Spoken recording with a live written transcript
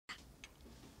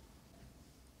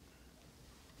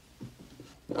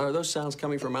Are those sounds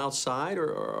coming from outside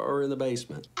or in the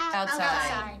basement?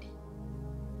 Outside.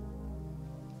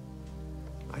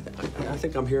 I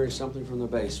think I'm hearing something from the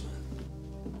basement.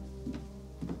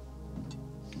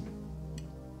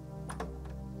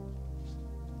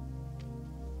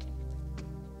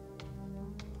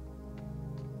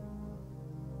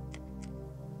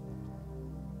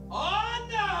 Oh,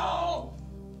 no!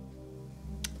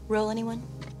 Roll anyone?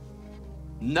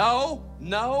 No,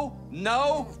 no,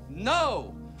 no,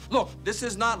 no! Look, this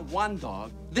is not one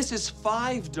dog. This is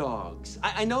 5 dogs.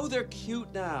 I know they're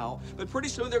cute now, but pretty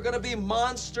soon they're gonna be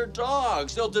monster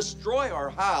dogs. They'll destroy our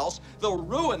house, they'll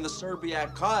ruin the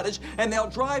Serbiak cottage, and they'll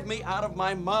drive me out of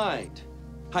my mind.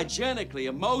 Hygienically,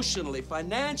 emotionally,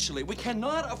 financially, we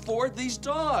cannot afford these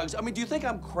dogs. I mean, do you think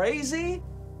I'm crazy?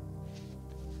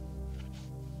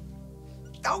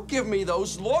 Don't give me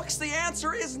those looks. The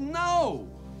answer is no.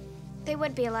 They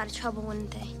would be a lot of trouble,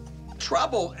 wouldn't they?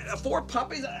 Trouble? 4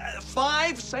 puppies?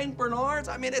 5 St. Bernards?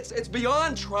 I mean, it's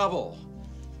beyond trouble.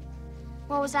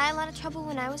 Well, was I a lot of trouble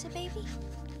when I was a baby?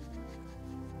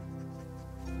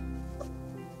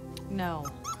 No.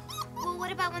 Well,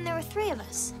 what about when there were 3 of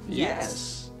us?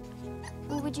 Yes.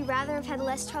 Well, would you rather have had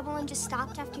less trouble and just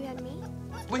stopped after you had me?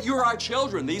 But you're our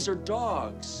children. These are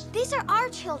dogs. These are our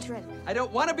children. I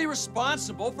don't want to be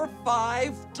responsible for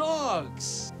 5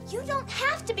 dogs. You don't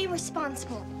have to be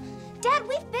responsible. Dad,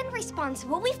 we've been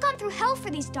responsible. We've gone through hell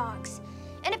for these dogs.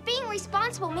 And if being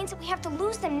responsible means that we have to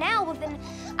lose them now, well then,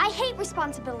 I hate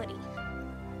responsibility.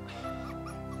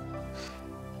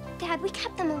 Dad, we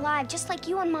kept them alive, just like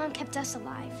you and Mom kept us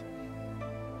alive.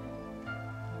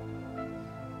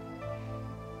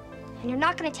 And you're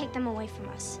not gonna take them away from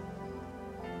us.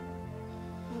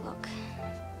 Look,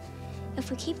 if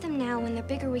we keep them now, when they're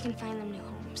bigger, we can find them new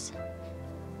homes.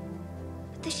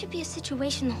 But this should be a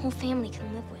situation the whole family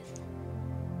can live with.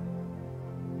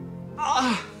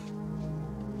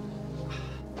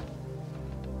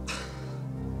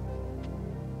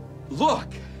 Look.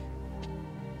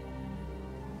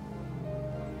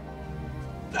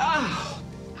 Ah.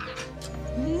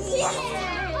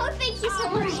 Oh, thank you so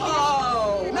much.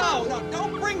 Oh, no,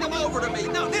 don't bring them over to me.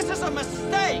 No, this is a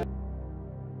mistake.